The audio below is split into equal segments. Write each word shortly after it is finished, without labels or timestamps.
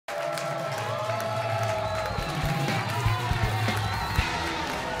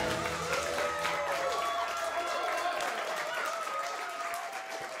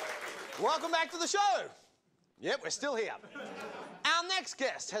Welcome back to the show. Yep, we're still here. Our next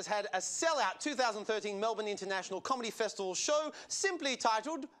guest has had a sellout 2013 Melbourne International Comedy Festival show simply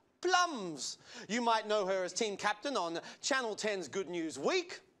titled Plums. You might know her as team captain on Channel 10's Good News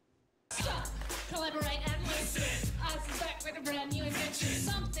Week. Stop, collaborate and listen. I was back with a brand new invention.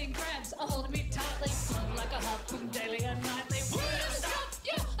 Something grabs a hold of me tightly, flow like a harpoon daily and nightly. Stop,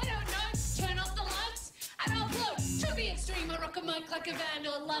 yeah, I don't know. Turn off the lights and I'll blow to the extreme. I rock a mic like a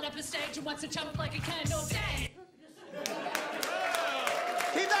vandal, light up a stage and watch a jump like a candle. Dang!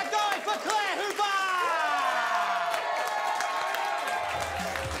 Keep that going for Claire Hooper!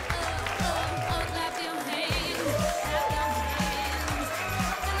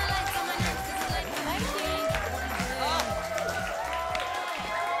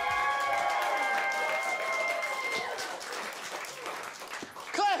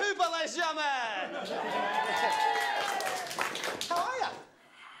 Claire Hooper, ladies and gentlemen! How are you?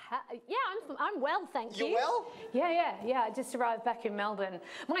 Yeah, I'm well, thank you. You well? Yeah. I just arrived back in Melbourne.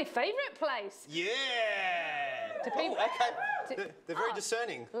 My favourite place. Yeah! To people, okay. They're very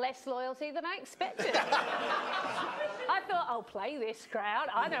discerning. Less loyalty than I expected. I thought, I'll play this crowd.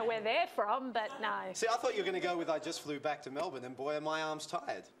 I know where they're from, but no. See, I thought you were going to go with I just flew back to Melbourne and boy, are my arms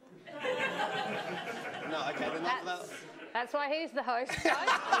tired. No, okay, they're not... That's why he's the host.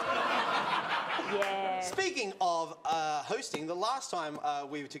 Yeah. Speaking of hosting, the last time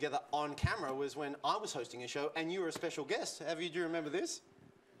we were together on camera was when I was hosting a show and you were a special guest. Do you remember this?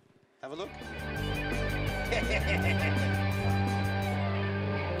 Have a look.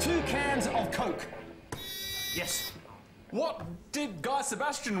 2 cans of Coke. Yes. What did Guy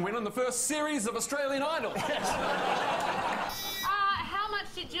Sebastian win on the first series of Australian Idol? How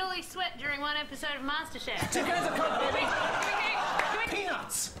much did Julie sweat during one episode of MasterChef? 2 cans of Coke, baby.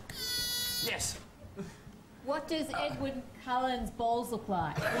 Peanuts. Yes. What does Edward Cullen's balls look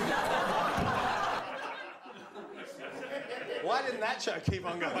like? Why didn't that show keep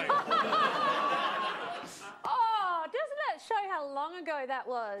on going? Oh, doesn't that show how long ago that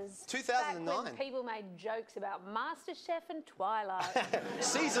was? 2009. Back when people made jokes about MasterChef and Twilight.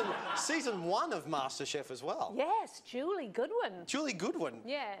 season 1 of MasterChef as well. Yes, Julie Goodwin. Julie Goodwin.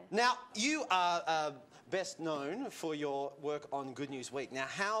 Yeah. Now, you are best known for your work on Good News Week. Now,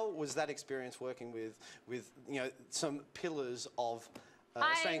 how was that experience working with some pillars of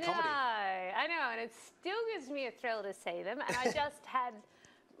Australian comedy? I know, and it still gives me a thrill to see them. And I just had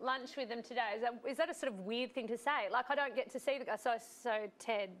lunch with them today. Is that a sort of weird thing to say? Like, I don't get to see the guys. So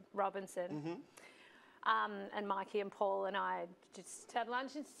Ted Robinson and Mikey and Paul and I just had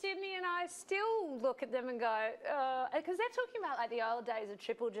lunch in Sydney, and I still look at them and go, because they're talking about like the old days of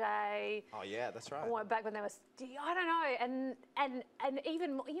Triple J. Oh yeah, that's right. Or back when they was, I don't know, and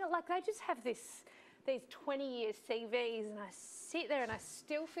even more, like they just have these 20-year CVs, and I sit there and I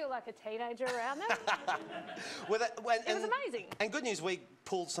still feel like a teenager around them. It was amazing. And Good News Week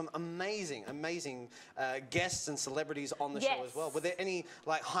pulled some amazing guests and celebrities on the show as well. Were there any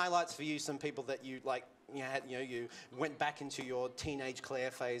like highlights for you? Some people that you like, you went back into your teenage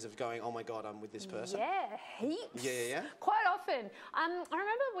Claire phase of going, oh my God, I'm with this person. Yeah, heaps. Yeah. Quite often. I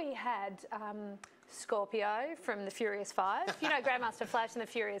remember we had Scorpio from the Furious Five. You know, Grandmaster Flash and the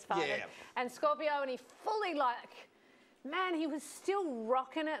Furious Five. Yeah. And Scorpio, and he fully man, he was still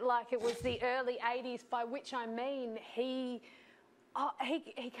rocking it like it was the early 80s, by which I mean he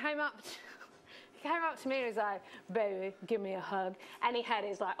came up to me and he was like, baby, give me a hug. And he had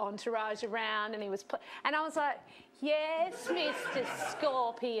his like entourage around, and he was, and I was like, yes, Mr.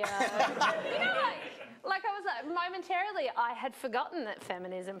 Scorpio. Like I was like, momentarily, I had forgotten that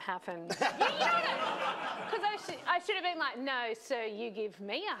feminism happened. Because I should have been like, no, sir, you give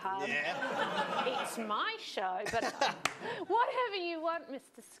me a hug. Yeah. It's my show, but whatever you want,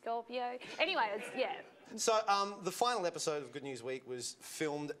 Mr. Scorpio. Anyway, yeah. So the final episode of Good News Week was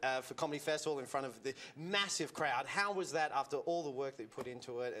filmed for Comedy Festival in front of the massive crowd. How was that after all the work that you put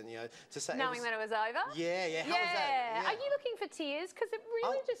into it, and to say knowing that it was over? Yeah. How was that? Yeah. Are you looking for tears? Because it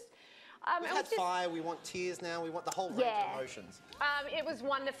really just. We had fire, we want tears now, we want the whole range of emotions. It was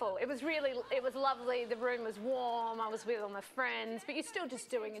wonderful. It was lovely. The room was warm. I was with all my friends, but you're still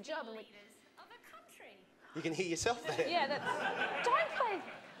just doing a job. And you can hear yourself there. Yeah, don't play.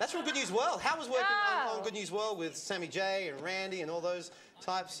 That's from Good News World. How was working on Good News World with Sammy J and Randy and all those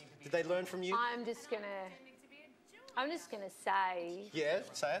types? Did they learn from you? I'm just gonna. I'm just going to say... Yeah,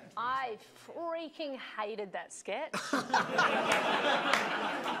 say it. I freaking hated that sketch.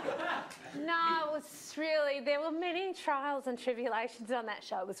 No, it was really... There were many trials and tribulations on that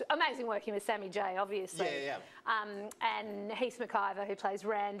show. It was amazing working with Sammy J, obviously. Yeah. And Heath McIver, who plays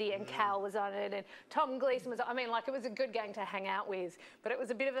Randy, and Cal was on it, and Tom Gleeson was... I mean, like, it was a good gang to hang out with, but it was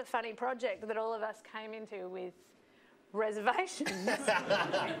a bit of a funny project that all of us came into with reservations.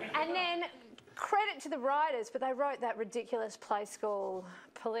 And then... Credit to the writers, but they wrote that ridiculous play school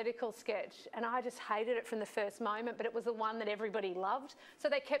political sketch, and I just hated it from the first moment, but it was the one that everybody loved, so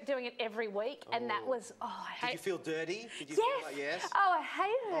they kept doing it every week, and that was, I hate... Did you feel dirty? Did you yes! feel like, yes? Oh, I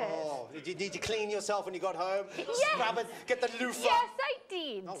hated it. Oh, did you need to clean yourself when you got home? Yes! Scrub it, get the loofah? Yes, I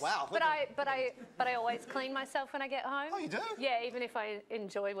did. Oh, wow. But I always clean myself when I get home. Oh, you do? Yeah, even if I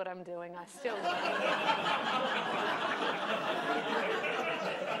enjoy what I'm doing, I still...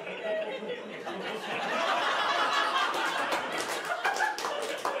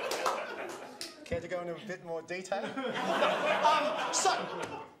 Care to go into a bit more detail? So,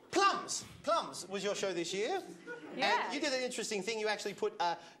 Plums. Plums was your show this year. Yeah. And you did an interesting thing. You actually put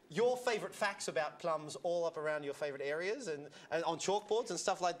your favourite facts about plums all up around your favourite areas and on chalkboards and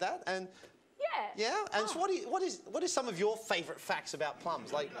stuff like that. And Yeah. yeah. And so what is some of your favourite facts about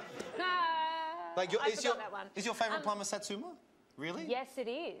plums? Like I forgot that one. Is your favourite plum a Satsuma? Really? Yes, it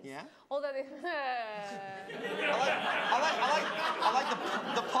is. Yeah. Although I like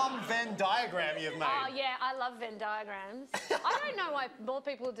the plum Venn diagram you've made. Oh yeah, I love Venn diagrams. I don't know why more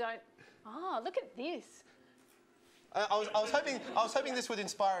people don't. Oh, look at this. I was hoping this would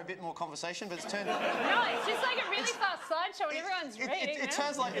inspire a bit more conversation, but it's turned. No, it's just like a really fast slideshow and everyone's reading. It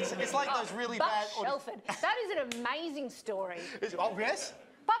turns like it's like those really Buck bad. Shelford. That is an amazing story. Oh yes.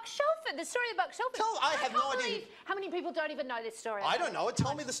 Buck Shelford, the story of Buck Shelford. I have no idea. Believe how many people don't even know this story. I don't know it.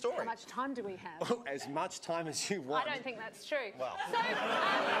 Tell me the story. How much time do we have? As much time as you want. I don't think that's true. Well. So,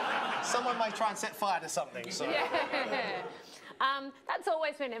 Someone may try and set fire to something. So. yeah. That's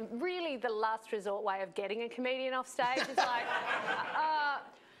always been really the last resort way of getting a comedian off stage. It's like,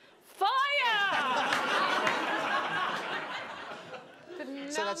 fire!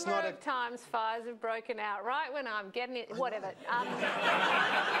 The So that's number not of times fires have broken out right when I'm getting it, whatever.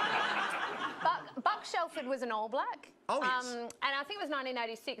 Buck Shelford was an All Black. Oh, yes. And I think it was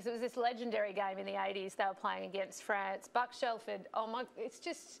 1986. It was this legendary game in the 80s. They were playing against France. Buck Shelford, oh my, it's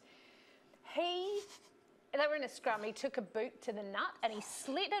just, they were in a scrum. He took a boot to the nut and he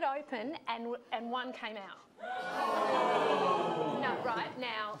slit it open and one came out. No, right,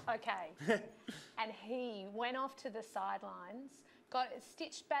 now, okay. And he went off to the sidelines, got it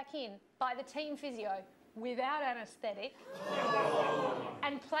stitched back in by the team physio without anaesthetic,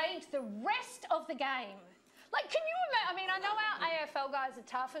 and played the rest of the game. Like, can you imagine? I mean, I know our AFL guys are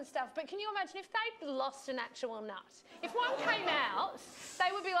tough and stuff, but can you imagine if they'd lost an actual nut? If one came out,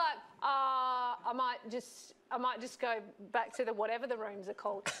 they would be like, I might just go back to the whatever the rooms are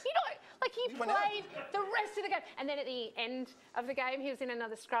called. You know, like he played the rest of the game. And then at the end of the game, he was in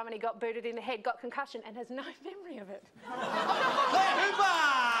another scrum and he got booted in the head, got concussion, and has no memory of it. Claire Hooper!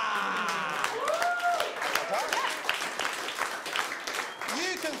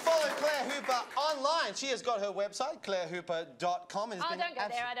 You can follow Claire Hooper online. She has got her website, clairehooper.com. Oh, don't go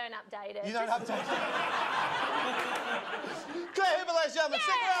there. I don't update it. You don't update it? Claire Hooper, ladies and gentlemen. Yay!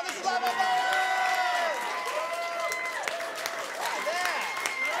 Stick around. This is Live on Bowen! Right there.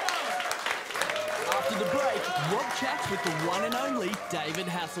 After the break, Rob chats with the one and only David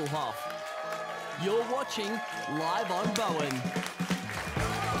Hasselhoff. You're watching Live on Bowen.